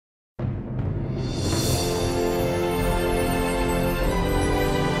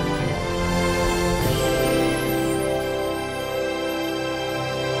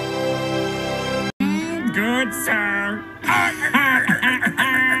sir.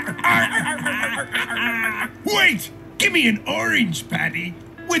 Wait! Give me an orange patty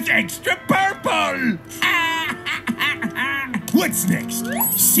with extra purple! What's next?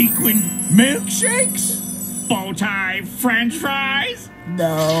 Sequined milkshakes? Bowtie French fries?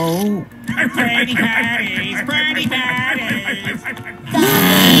 No. Pretty patties, pretty patties.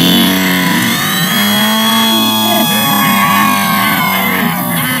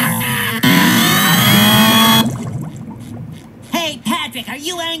 Hey, Patrick, are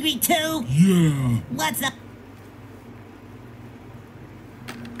you angry too? Yeah. What's up?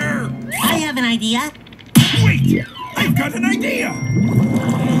 I have an idea. Wait! I've got an idea!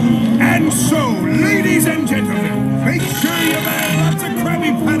 And so, ladies and gentlemen, make sure you buy lots of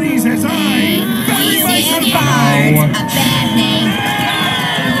Krabby Patties as I bury myself A bad name.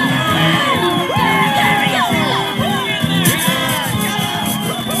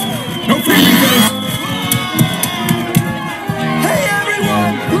 No freezing, fellas! Hey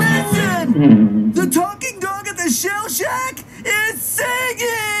everyone, listen! The talking dog at the Shell Shack is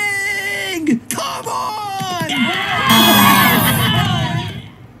singing! Come on!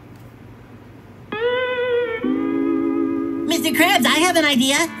 Mr. Krabs, I have an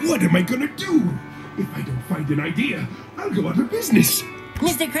idea. What am I gonna do? If I don't find an idea, I'll go out of business.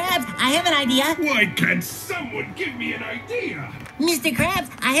 Mr. Krabs, I have an idea. Why can't someone give me an idea? Mr. Krabs,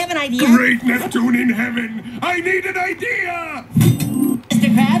 I have an idea. Great Neptune in heaven! I need an idea! Mr.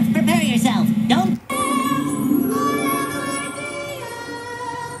 Krabs, prepare yourself. Don't...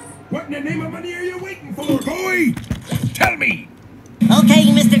 What in the name of money are you waiting for, boy? Tell me! Okay,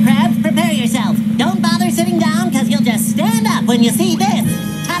 Mr. Krabs, prepare yourself. Don't bother sitting down, because you'll just stand up when you see this.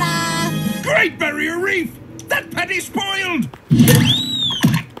 Ta-da! Great Barrier Reef! That patty's spoiled!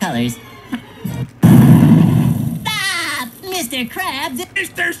 Colors. Stop! Mr. Krabs!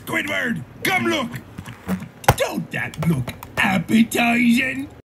 Mr. Squidward, come look! Don't that look appetizing?